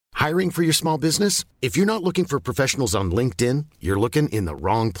Hiring for your small business? If you're not looking for professionals on LinkedIn, you're looking in the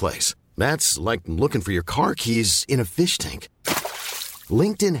wrong place. That's like looking for your car keys in a fish tank.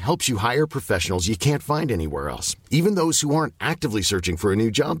 LinkedIn helps you hire professionals you can't find anywhere else, even those who aren't actively searching for a new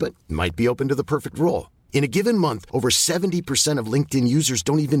job but might be open to the perfect role. In a given month, over 70% of LinkedIn users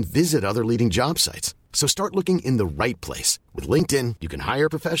don't even visit other leading job sites. So start looking in the right place. With LinkedIn, you can hire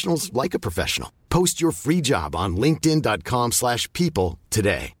professionals like a professional. Post your free job on linkedin.com/people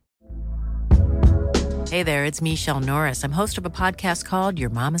today. Hey there, it's Michelle Norris. I'm host of a podcast called Your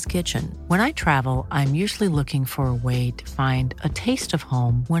Mama's Kitchen. When I travel, I'm usually looking for a way to find a taste of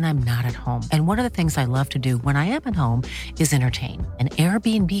home when I'm not at home. And one of the things I love to do when I am at home is entertain. And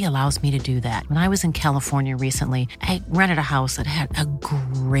Airbnb allows me to do that. When I was in California recently, I rented a house that had a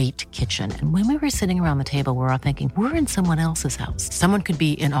great kitchen. And when we were sitting around the table, we're all thinking, we're in someone else's house. Someone could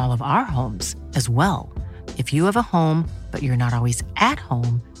be in all of our homes as well. If you have a home, but you're not always at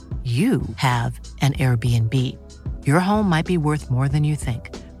home, you have an Airbnb. Your home might be worth more than you think.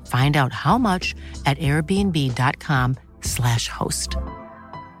 Find out how much at airbnb.com/host. Down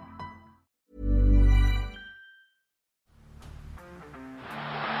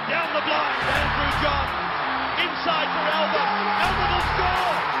the blind, Andrew John. Inside for Albert. Albert will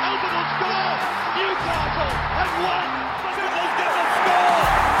score. Albert will score. Newcastle have won. Fiddler's going to score.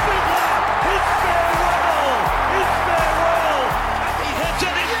 Fiddler, his farewell. His farewell. And he hits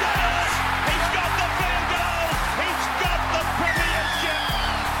it. He does. He's got the field goal. He's got the premiership.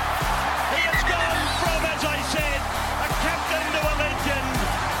 He has gone from, as I said, a captain to a legend.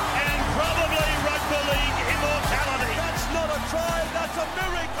 And probably rugby league immortality. That's not a try. That's a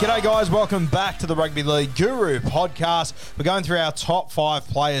miracle. G'day guys, welcome back to the Rugby League Guru podcast. We're going through our top 5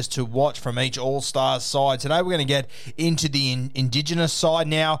 players to watch from each All-Stars side. Today we're going to get into the Indigenous side.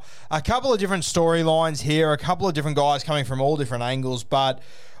 Now, a couple of different storylines here, a couple of different guys coming from all different angles, but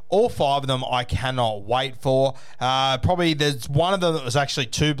all 5 of them I cannot wait for. Probably there's one of them that was actually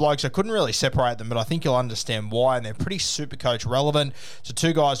 2 blokes. I couldn't really separate them, but I think you'll understand why, and they're pretty Supercoach relevant. So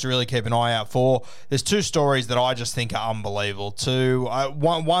 2 guys to really keep an eye out for. There's 2 stories that I just think are unbelievable.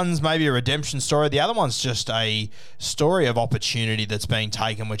 One's maybe a redemption story. The other one's just a story of opportunity that's being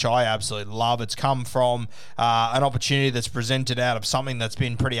taken, which I absolutely love. It's come from an opportunity that's presented out of something that's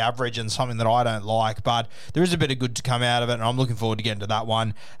been pretty average and something that I don't like, but there is a bit of good to come out of it, and I'm looking forward to getting to that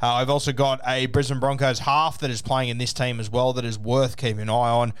one. I've also got a Brisbane Broncos half that is playing in this team as well that is worth keeping an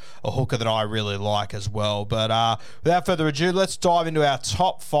eye on, a hooker that I really like as well. But without further ado, let's dive into our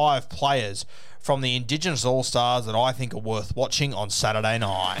top 5 players from the Indigenous All-Stars that I think are worth watching on Saturday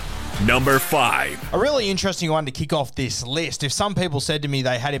night. Number 5. A really interesting one to kick off this list. If some people said to me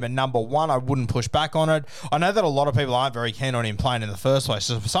they had him at number 1, I wouldn't push back on it. I know that a lot of people aren't very keen on him playing in the first place,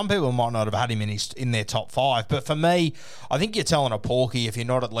 so some people might not have had him in their top 5. But for me, I think you're telling a porky if you're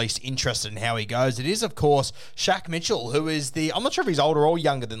not at least interested in how he goes. It is, of course, Shaq Mitchell, who is I'm not sure if he's older or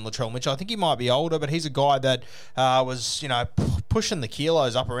younger than Latrell Mitchell. I think he might be older, but he's a guy that was, pushing the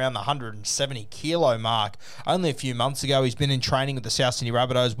kilos up around the 170 kilo mark only a few months ago. He's been in training with the South Sydney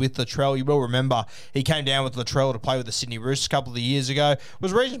Rabbitohs with Latrell. You will remember he came down with Latrell to play with the Sydney Roosters a couple of years ago.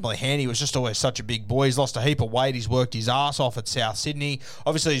 Was reasonably handy. He was just always such a big boy. He's lost a heap of weight. He's worked his ass off at South Sydney.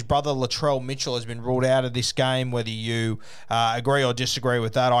 Obviously, his brother Latrell Mitchell has been ruled out of this game. Whether you agree or disagree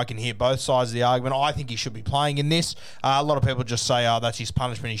with that, I can hear both sides of the argument. I think he should be playing in this. A lot of people just say, that's his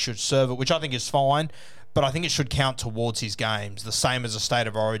punishment, he should serve it, which I think is fine. But I think it should count towards his games, the same as a State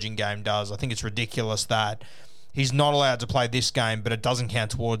of Origin game does. I think it's ridiculous that he's not allowed to play this game, but it doesn't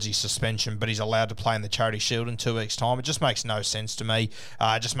count towards his suspension, but he's allowed to play in the Charity Shield in 2 weeks' time. It just makes no sense to me.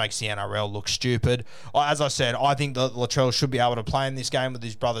 It just makes the NRL look stupid. As I said, I think that Latrell should be able to play in this game with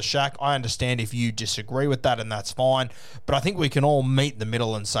his brother Shaq. I understand if you disagree with that, and that's fine, but I think we can all meet in the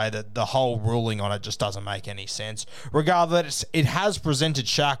middle and say that the whole ruling on it just doesn't make any sense. Regardless, it has presented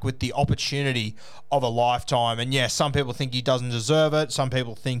Shaq with the opportunity of a lifetime, and yes, some people think he doesn't deserve it. Some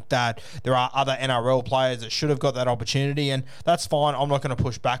people think that there are other NRL players that should have got that opportunity, and that's fine. I'm not going to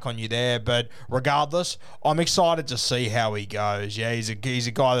push back on you there, but regardless, I'm excited to see how he goes. Yeah, he's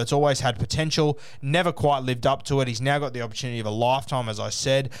a guy that's always had potential, never quite lived up to it. He's now got the opportunity of a lifetime, as I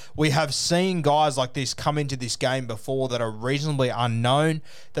said. We have seen guys like this come into this game before that are reasonably unknown,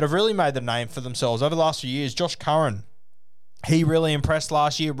 that have really made the name for themselves over the last few years. Josh Curran He really impressed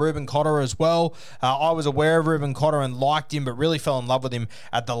last year. Reuben Cotter as well. I was aware of Reuben Cotter and liked him, but really fell in love with him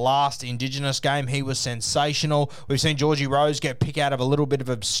at the last Indigenous game. He was sensational. We've seen Georgie Rose get picked out of a little bit of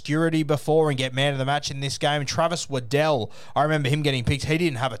obscurity before and get man of the match in this game. Travis Waddell, I remember him getting picked. He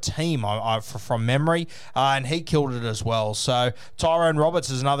didn't have a team from memory, and he killed it as well. So Tyrone Roberts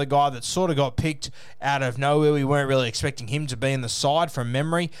is another guy that sort of got picked out of nowhere. We weren't really expecting him to be in the side from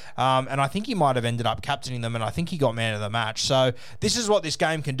memory, and I think he might have ended up captaining them, and I think he got man of the match. So this is what this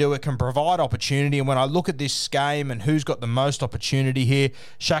game can do. It can provide opportunity. And when I look at this game and who's got the most opportunity here,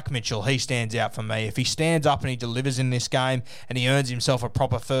 Shaq Mitchell, he stands out for me. If he stands up and he delivers in this game and he earns himself a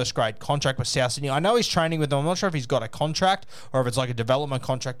proper first-grade contract with South Sydney, I know he's training with them. I'm not sure if he's got a contract or if it's like a development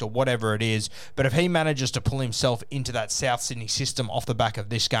contract or whatever it is. But if he manages to pull himself into that South Sydney system off the back of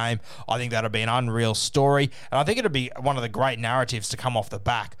this game, I think that'll be an unreal story. And I think it'll be one of the great narratives to come off the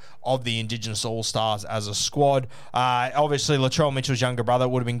back of the Indigenous All-Stars as a squad. Obviously, Latrell Mitchell's younger brother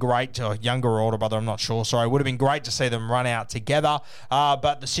would have been great, or younger or older brother, I'm not sure, sorry, would have been great to see them run out together,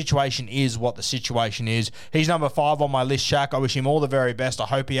 but the situation is what the situation is. He's number 5 on my list, Shaq. I wish him all the very best. I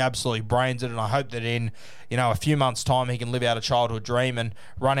hope he absolutely brains it, and I hope that in a few months' time he can live out a childhood dream and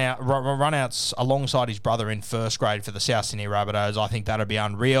run outs alongside his brother in first grade for the South Sydney Rabbitohs. I think that'd be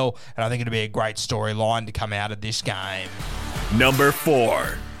unreal, and I think it'd be a great storyline to come out of this game. Number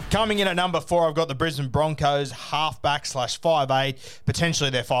 4. Coming in at number 4, I've got the Brisbane Broncos, halfback / 5'8". Potentially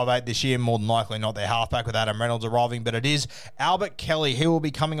they're 5'8" this year, more than likely not their halfback with Adam Reynolds arriving, but it is Albert Kelly. He will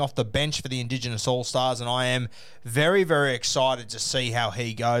be coming off the bench for the Indigenous All-Stars, and I am very, very excited to see how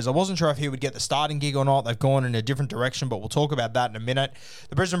he goes. I wasn't sure if he would get the starting gig or not. They've gone in a different direction, but we'll talk about that in a minute.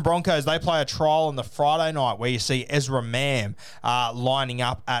 The Brisbane Broncos, they play a trial on the Friday night where you see Ezra Mam lining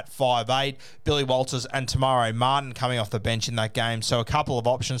up at 5'8", Billy Walters and Tamaro Martin coming off the bench in that game, so a couple of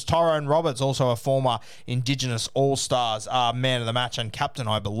options. Tyrone Roberts, also a former Indigenous All-Stars man of the match and captain,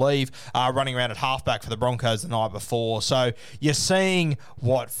 I believe, running around at halfback for the Broncos the night before. So you're seeing,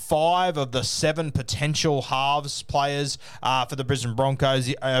 5 of the 7 potential halves players for the Brisbane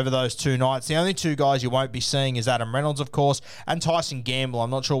Broncos over those 2 nights. The only 2 guys you won't be seeing is Adam Reynolds, of course, and Tyson Gamble. I'm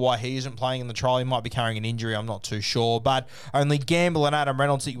not sure why he isn't playing in the trial. He might be carrying an injury. I'm not too sure. But only Gamble and Adam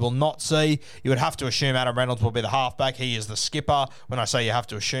Reynolds that you will not see. You would have to assume Adam Reynolds will be the halfback. He is the skipper. When I say you have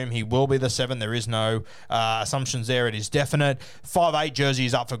to assume, he will be the 7. There is no assumptions there. It is definite. 5'8" jersey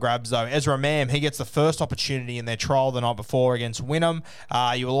is up for grabs, though. Ezra Mam, he gets the first opportunity in their trial the night before against Wynnum.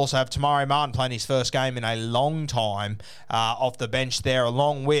 You will also have Tamaro Martin playing his first game in a long time off the bench there,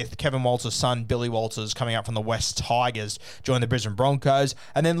 along with Kevin Walters' son, Billy Walters, coming up from the West Tigers, join the Brisbane Broncos.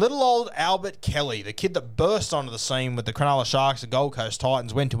 And then little old Albert Kelly, the kid that burst onto the scene with the Cronulla Sharks, the Gold Coast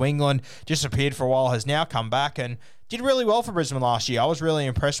Titans, went to England, disappeared for a while, has now come back and did really well for Brisbane last year. I was really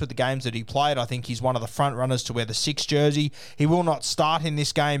impressed with the games that he played. I think he's one of the front runners to wear the 6 jersey. He will not start in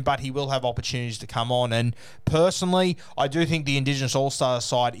this game, but he will have opportunities to come on. And personally, I do think the Indigenous All-Stars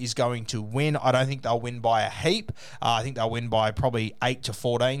side is going to win. I don't think they'll win by a heap. I think they'll win by probably 8 to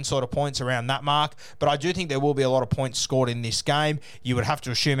 14 sort of points around that mark. But I do think there will be a lot of points scored in this game. You would have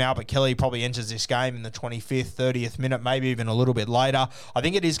to assume Albert Kelly probably enters this game in the 25th, 30th minute, maybe even a little bit later. I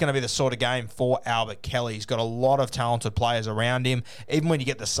think it is going to be the sort of game for Albert Kelly. He's got a lot of talented players around him. Even when you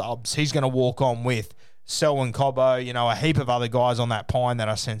get the subs, he's going to walk on with Selwyn Cobbo, a heap of other guys on that pine that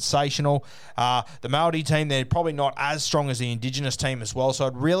are sensational. The Māori team, they're probably not as strong as the Indigenous team as well, so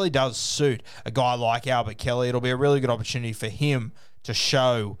it really does suit a guy like Albert Kelly. It'll be a really good opportunity for him to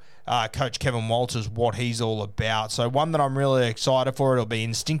show Coach Kevin Walters what he's all about. So one that I'm really excited for. It'll be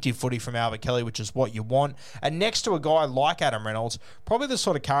instinctive footy from Albert Kelly, which is what you want. And next to a guy like Adam Reynolds, probably the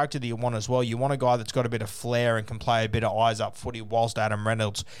sort of character that you want as well. You want a guy that's got a bit of flair and can play a bit of eyes up footy whilst Adam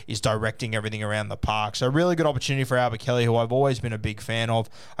Reynolds is directing everything around the park. So really good opportunity for Albert Kelly, who I've always been a big fan of.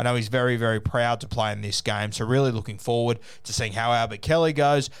 I know he's very, very proud to play in this game. So really looking forward to seeing how Albert Kelly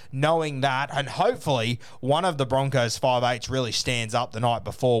goes, knowing that, and hopefully one of the Broncos 5'8" really stands up the night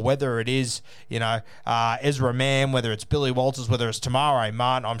before, whether it is, Ezra Mam, whether it's Billy Walters, whether it's Tamaro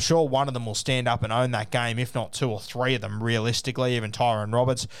Martin. I'm sure one of them will stand up and own that game, if not 2 or 3 of them realistically, even Tyrone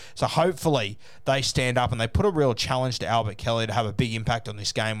Roberts. So hopefully they stand up and they put a real challenge to Albert Kelly to have a big impact on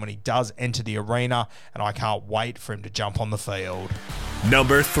this game when he does enter the arena, and I can't wait for him to jump on the field.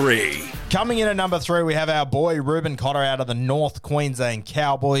 Number 3. Coming in at number 3, we have our boy Reuben Cotter out of the North Queensland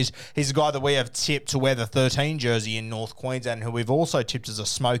Cowboys. He's a guy that we have tipped to wear the 13 jersey in North Queensland, who we've also tipped as a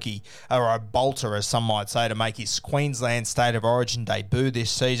smoky, or a bolter, as some might say, to make his Queensland State of Origin debut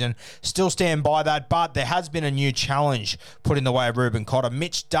this season. Still stand by that, but there has been a new challenge put in the way of Reuben Cotter.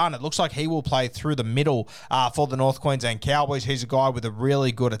 Mitch Dunn, it looks like he will play through the middle for the North Queensland Cowboys. He's a guy with a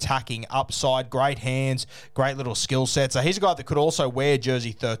really good attacking upside, great hands, great little skill set. So he's a guy that could also wear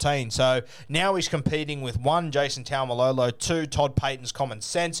jersey 13. So now he's competing with 1, Jason Taumalolo, 2, Todd Payten's common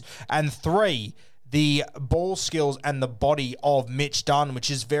sense, and 3, the ball skills and the body of Mitch Dunn,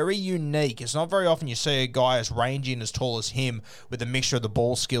 which is very unique. It's not very often you see a guy as rangy and as tall as him with a mixture of the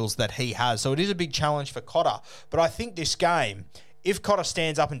ball skills that he has. So it is a big challenge for Cotter. But I think this game, if Cotter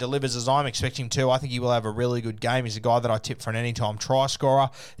stands up and delivers as I'm expecting him to, I think he will have a really good game. He's a guy that I tip for an anytime try scorer. I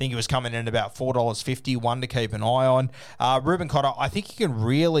think he was coming in at about $4.50, one to keep an eye on. Reuben Cotter, I think he can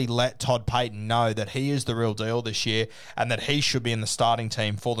really let Todd Payten know that he is the real deal this year and that he should be in the starting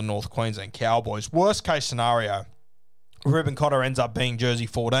team for the North Queensland Cowboys. Worst case scenario, Reuben Cotter ends up being jersey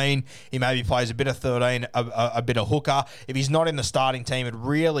 14. He maybe plays a bit of 13, a bit of hooker. If he's not in the starting team, it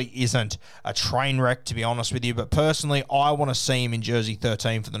really isn't a train wreck, to be honest with you. But personally, I want to see him in jersey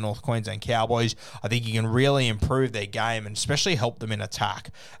 13 for the North Queensland Cowboys. I think he can really improve their game and especially help them in attack.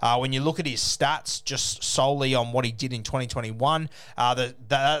 When you look at his stats just solely on what he did in 2021,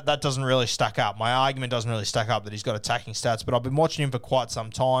 that doesn't really stack up. My argument doesn't really stack up that he's got attacking stats, but I've been watching him for quite some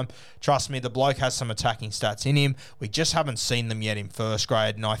time. Trust me, the bloke has some attacking stats in him. We just haven't seen them yet in first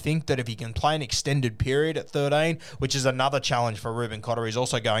grade, and I think that if he can play an extended period at 13, which is another challenge for Reuben Cotter, he's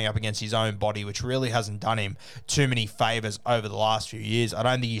also going up against his own body, which really hasn't done him too many favours over the last few years. I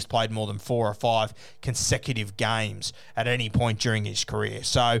don't think he's played more than 4 or 5 consecutive games at any point during his career.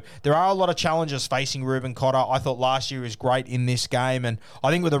 So there are a lot of challenges facing Reuben Cotter. I thought last year was great in this game, and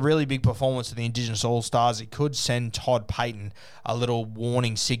I think with a really big performance of the Indigenous All-Stars, it could send Todd Payten a little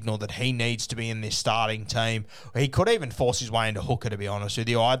warning signal that he needs to be in this starting team. He could even force his way into hooker, to be honest with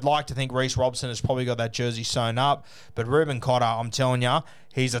you. I'd like to think Reece Robson has probably got that jersey sewn up, but Reuben Cotter, I'm telling you,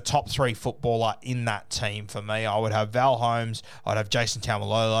 he's a top 3 footballer in that team for me. I would have Val Holmes, I'd have Jason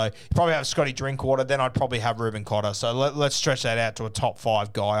Taumalolo, you'd probably have Scotty Drinkwater, then I'd probably have Reuben Cotter. So let's stretch that out to a top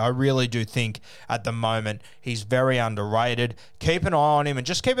 5 guy. I really do think at the moment he's very underrated. Keep an eye on him, and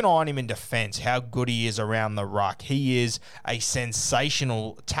just keep an eye on him in defence, how good he is around the ruck. He is a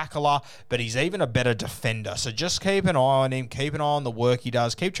sensational tackler, but he's even a better defender. So just keep an eye on him, keep an eye on the work he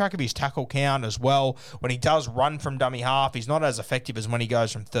does, keep track of his tackle count as well. When he does run from dummy half, he's not as effective as when he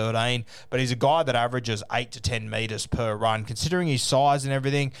goes from 13, but he's a guy that averages 8 to 10 metres per run. Considering his size and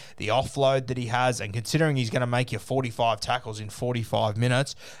everything, the offload that he has, and considering he's going to make you 45 tackles in 45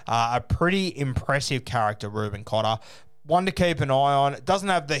 minutes, a pretty impressive character, Reuben Cotter. One to keep an eye on. It doesn't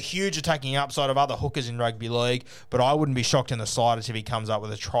have the huge attacking upside of other hookers in rugby league, but I wouldn't be shocked in the slightest if he comes up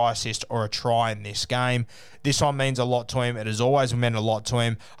with a try assist or a try in this game. This one means a lot to him. It has always meant a lot to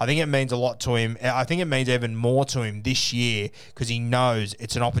him. I think it means a lot to him. I think it means even more to him this year because he knows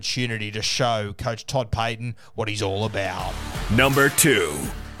it's an opportunity to show Coach Todd Payten what he's all about. Number 2.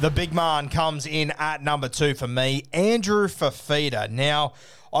 The big man comes in at number 2 for me, Andrew Fifita. Now,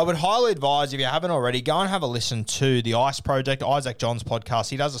 I would highly advise, if you haven't already, go and have a listen to the ICE Project, Isaac John's podcast.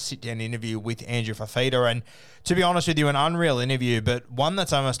 He does a sit-down interview with Andrew Fifita, and to be honest with you, an unreal interview, but one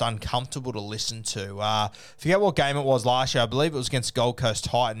that's almost uncomfortable to listen to. Forget what game it was last year. I believe it was against Gold Coast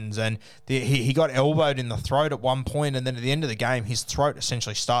Titans, and he got elbowed in the throat at one point, and then at the end of the game, his throat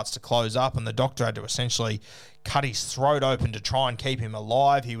essentially starts to close up, and the doctor had to essentially cut his throat open to try and keep him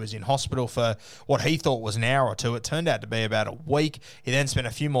alive. He was in hospital for what he thought was an hour or two. It turned out to be about a week. He then spent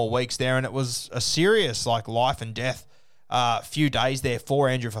a few more weeks there, and it was a serious, life and death few days there for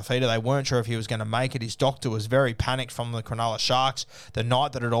Andrew Fifita. They weren't sure if he was going to make it. His doctor was very panicked from the Cronulla Sharks the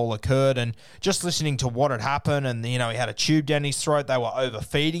night that it all occurred, and just listening to what had happened, and he had a tube down his throat. They were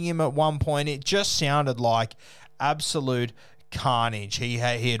overfeeding him at one point. It just sounded like absolute carnage. He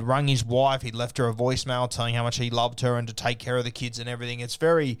had rung his wife. He'd left her a voicemail telling how much he loved her and to take care of the kids and everything. It's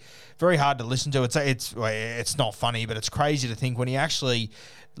very, very hard to listen to. It's not funny, but it's crazy to think when he actually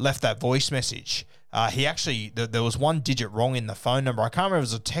left that voice message. There was one digit wrong in the phone number. I can't remember if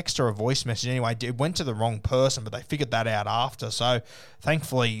it was a text or a voice message. Anyway, it went to the wrong person, but they figured that out after. So,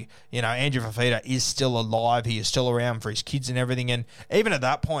 thankfully, Andrew Fifita is still alive. He is still around for his kids and everything. And even at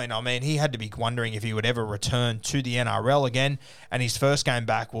that point, he had to be wondering if he would ever return to the NRL again. And his first game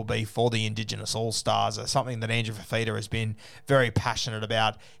back will be for the Indigenous All-Stars, something that Andrew Fifita has been very passionate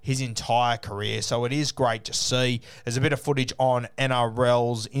about his entire career. So it is great to see. There's a bit of footage on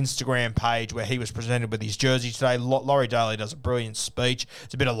NRL's Eagles Instagram page where he was presented with his jersey today. Laurie Daly does a brilliant speech.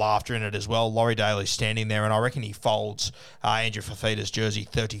 There's a bit of laughter in it as well. Laurie Daly's standing there, and I reckon he folds Andrew Fifita's jersey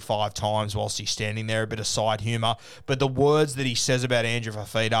 35 times whilst he's standing there. A bit of side humour. But the words that he says about Andrew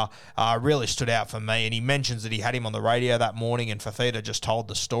Fifita really stood out for me, and he mentions that he had him on the radio that morning, and Fifita just told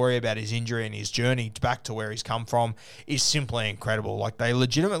the story about his injury and his journey back to where he's come from is simply incredible. Like, they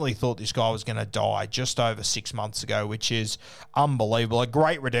legitimately thought this guy was going to die just over 6 months ago, which is unbelievable. A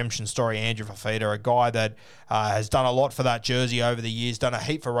great redemption story, Andrew Fifita, a guy that has done a lot for that jersey over the years, done a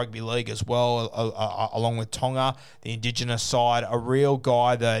heap for rugby league as well, along with Tonga, the Indigenous side, a real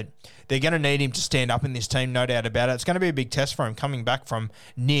guy that they're going to need him to stand up in this team, no doubt about it. It's going to be a big test for him coming back from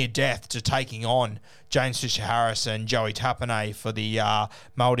near death to taking on James Fisher-Harris and Joey Tapine for the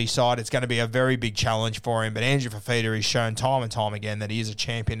Māori side. It's going to be a very big challenge for him, but Andrew Fifita has shown time and time again that he is a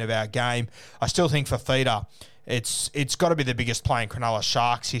champion of our game. I still think Fifita, it's got to be the biggest play in Cronulla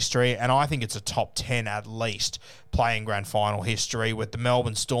Sharks history, and I think it's a top 10 at least play in grand final history, with the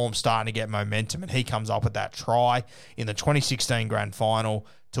Melbourne Storm starting to get momentum, and he comes up with that try in the 2016 grand final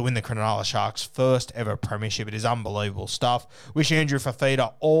to win the Cronulla Sharks' first ever premiership. It is unbelievable stuff. Wish Andrew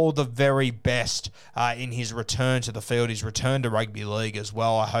Fifita all the very best in his return to the field, his return to rugby league as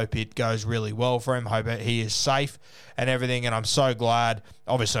well. I hope it goes really well for him. Hope he is safe and everything, and I'm so glad.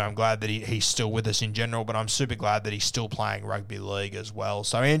 Obviously, I'm glad that he's still with us in general, but I'm super glad that he's still playing rugby league as well.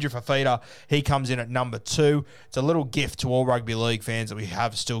 So Andrew Fifita, he comes in at number 2. It's a little gift to all rugby league fans that we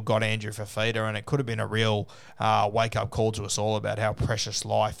have still got Andrew Fifita, and it could have been a real wake-up call to us all about how precious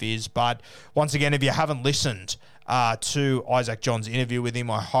life is. But once again, if you haven't listened to Isaac John's interview with him,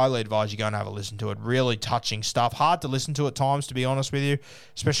 I highly advise you go and have a listen to it. Really touching stuff. Hard to listen to at times, to be honest with you,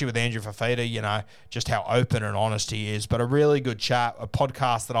 especially with Andrew Fifita, you know, just how open and honest he is. But a really good chat, a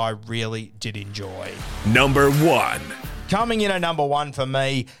podcast that I really did enjoy. Number 1. Coming in at number 1 for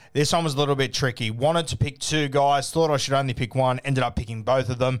me, this one was a little bit tricky. Wanted to pick 2 guys, thought I should only pick one, ended up picking both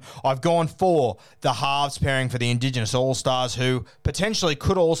of them. I've gone for the halves pairing for the Indigenous All-Stars, who potentially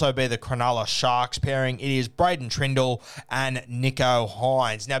could also be the Cronulla Sharks pairing. It is Braden Trindall and Nicho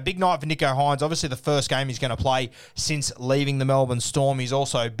Hynes. Now, big night for Nicho Hynes. Obviously, the first game he's going to play since leaving the Melbourne Storm. He's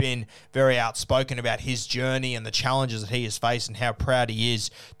also been very outspoken about his journey and the challenges that he has faced and how proud he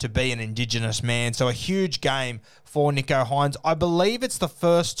is to be an Indigenous man. So a huge game for Nicho Hynes. I believe it's the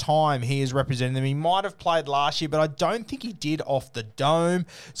first time he is representing them. He might have played last year, but I don't think he did off the dome.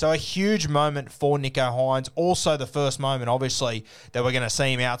 So a huge moment for Nicho Hynes. Also the first moment, obviously, that we're going to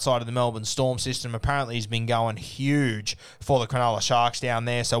see him outside of the Melbourne Storm system. Apparently he's been going huge for the Cronulla Sharks down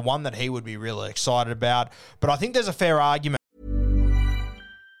there, so one that he would be really excited about. But I think there's a fair argument.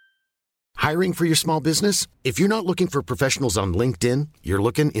 Hiring for your small business? If you're not looking for professionals on LinkedIn, you're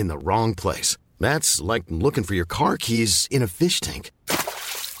looking in the wrong place. That's like looking for your car keys in a fish tank.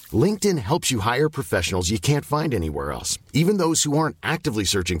 LinkedIn helps you hire professionals you can't find anywhere else, even those who aren't actively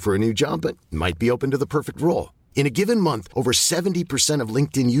searching for a new job but might be open to the perfect role. In a given month, over 70% of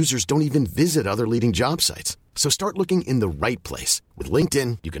LinkedIn users don't even visit other leading job sites. So start looking in the right place. With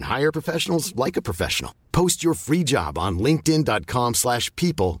LinkedIn, you can hire professionals like a professional. Post your free job on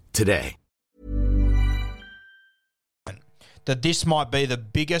linkedin.com/people today. That this might be the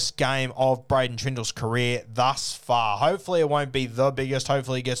biggest game of Braden Trindall's career thus far. Hopefully it won't be the biggest.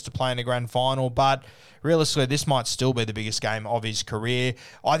 Hopefully he gets to play in a grand final, but realistically, this might still be the biggest game of his career.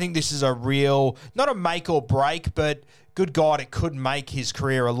 I think this is a real, not a make or break, but good God, it could make his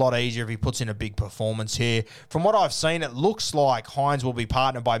career a lot easier if he puts in a big performance here. From what I've seen, it looks like Hynes will be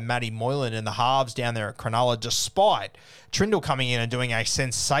partnered by Matty Moylan in the halves down there at Cronulla, despite Trindall coming in and doing a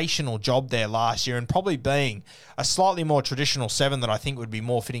sensational job there last year and probably being a slightly more traditional 7 that I think would be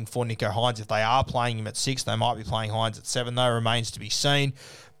more fitting for Nicho Hynes. If they are playing him at 6, they might be playing Hynes at 7, though, remains to be seen.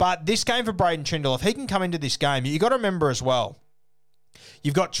 But this game for Braden Trindall, if he can come into this game, you've got to remember as well,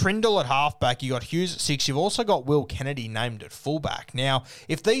 you've got Trindall at halfback, you've got Hughes at 6, you've also got Will Kennedy named at fullback. Now,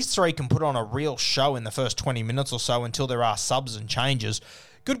 if these 3 can put on a real show in the first 20 minutes or so until there are subs and changes,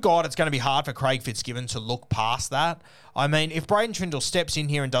 good God, it's going to be hard for Craig Fitzgibbon to look past that. I mean, if Braden Trindall steps in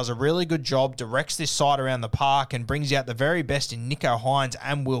here and does a really good job, directs this side around the park and brings out the very best in Nicho Hynes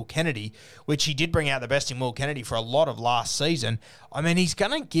and Will Kennedy, which he did bring out the best in Will Kennedy for a lot of last season, I mean, he's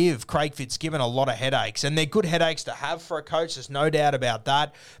going to give Craig Fitzgibbon a lot of headaches, and they're good headaches to have for a coach, there's no doubt about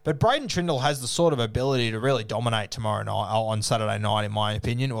that, but Braden Trindall has the sort of ability to really dominate tomorrow night, on Saturday night, in my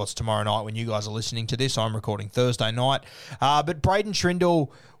opinion. Well, it's tomorrow night when you guys are listening to this. I'm recording Thursday night. But Braden Trindall,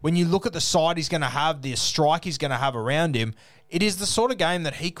 when you look at the side he's going to have, the strike he's going to have around him, it is the sort of game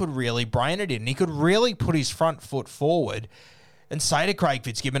that he could really brain it in. He could really put his front foot forward. and say to Craig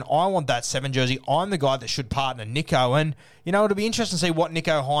Fitzgibbon, I want that 7 jersey. I'm the guy that should partner Nico. And, you know, it'll be interesting to see what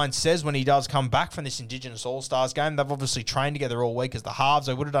Nico Hines says when he does come back from this Indigenous All-Stars game. They've obviously trained together all week as the halves.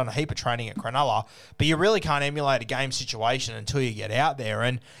 They would have done a heap of training at Cronulla, but you really can't emulate a game situation until you get out there.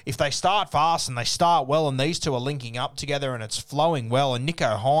 And if they start fast and they start well and these two are linking up together and it's flowing well, and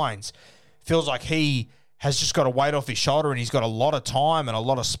Nico Hines feels like he has just got a weight off his shoulder and he's got a lot of time and a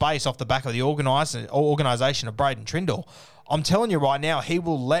lot of space off the back of the organisation of Braden Trindall, I'm telling you right now, he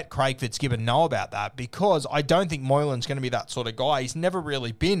will let Craig Fitzgibbon know about that, because I don't think Moylan's going to be that sort of guy. He's never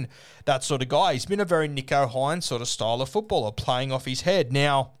really been that sort of guy. He's been a very Nico Hines sort of style of footballer, playing off his head.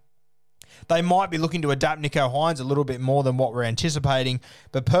 Now, they might be looking to adapt Nico Hines a little bit more than what we're anticipating,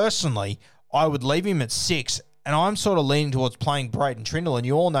 but personally, I would leave him at 6. And I'm sort of leaning towards playing Braden Trindall, and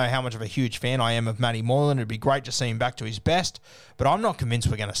you all know how much of a huge fan I am of Matty Moylan. It'd be great to see him back to his best, but I'm not convinced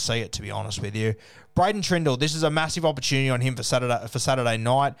we're going to see it, to be honest with you. Braden Trindall, this is a massive opportunity on him for Saturday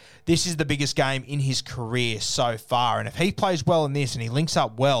night. This is the biggest game in his career so far, and if he plays well in this and he links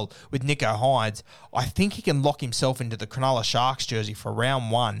up well with Nico Hines, I think he can lock himself into the Cronulla Sharks jersey for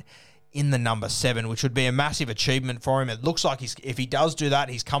round 1 in the number 7, which would be a massive achievement for him. It looks like if he does do that,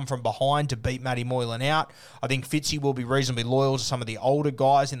 he's come from behind to beat Matty Moylan out. I think Fitzy will be reasonably loyal to some of the older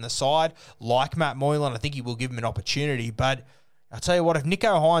guys in the side, like Matt Moylan. I think he will give him an opportunity. But I'll tell you what, if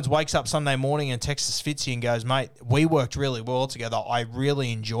Nico Hines wakes up Sunday morning and texts Fitzy and goes, mate, we worked really well together, I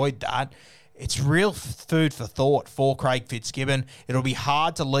really enjoyed that, it's real food for thought for Craig Fitzgibbon. It'll be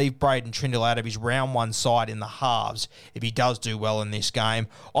hard to leave Braden Trindall out of his round 1 side in the halves if he does do well in this game.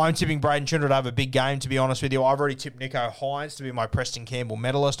 I'm tipping Braden Trindall to have a big game, to be honest with you. I've already tipped Nico Hines to be my Preston Campbell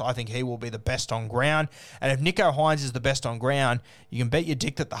medalist. I think he will be the best on ground. And if Nico Hines is the best on ground, you can bet your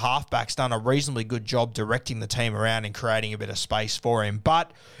dick that the halfback's done a reasonably good job directing the team around and creating a bit of space for him.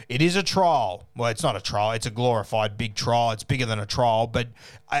 But it is a trial. Well, it's not a trial. It's a glorified big trial. It's bigger than a trial. But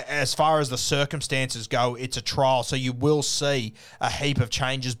as far as the circumstances go, it's a trial, so you will see a heap of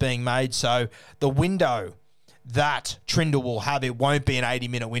changes being made. So the window that Trindall will have, it won't be an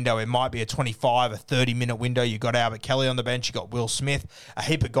 80-minute window. It might be a 25, a 30-minute window. You've got Albert Kelly on the bench. You've got Will Smith, a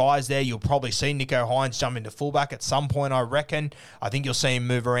heap of guys there. You'll probably see Nico Hines jump into fullback at some point, I reckon. I think you'll see him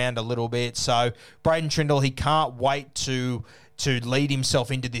move around a little bit. So Braden Trindall, he can't wait to lead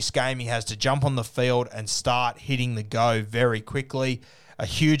himself into this game. He has to jump on the field and start hitting the go very quickly. A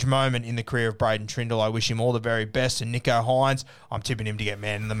huge moment in the career of Braden Trindall. I wish him all the very best. And Nico Hines, I'm tipping him to get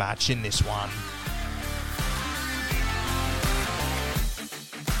man of the match in this one.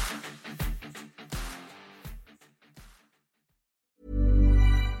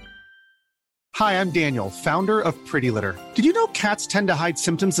 Hi, I'm Daniel, founder of Pretty Litter. Did you know cats tend to hide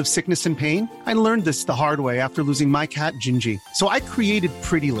symptoms of sickness and pain? I learned this the hard way after losing my cat, Gingy. So I created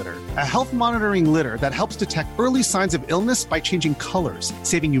Pretty Litter, a health monitoring litter that helps detect early signs of illness by changing colors,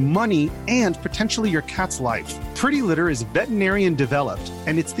 saving you money and potentially your cat's life. Pretty Litter is veterinarian developed,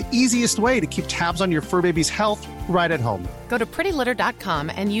 and it's the easiest way to keep tabs on your fur baby's health right at home. Go to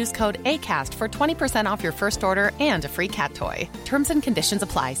prettylitter.com and use code ACAST for 20% off your first order and a free cat toy. Terms and conditions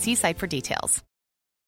apply. See site for details.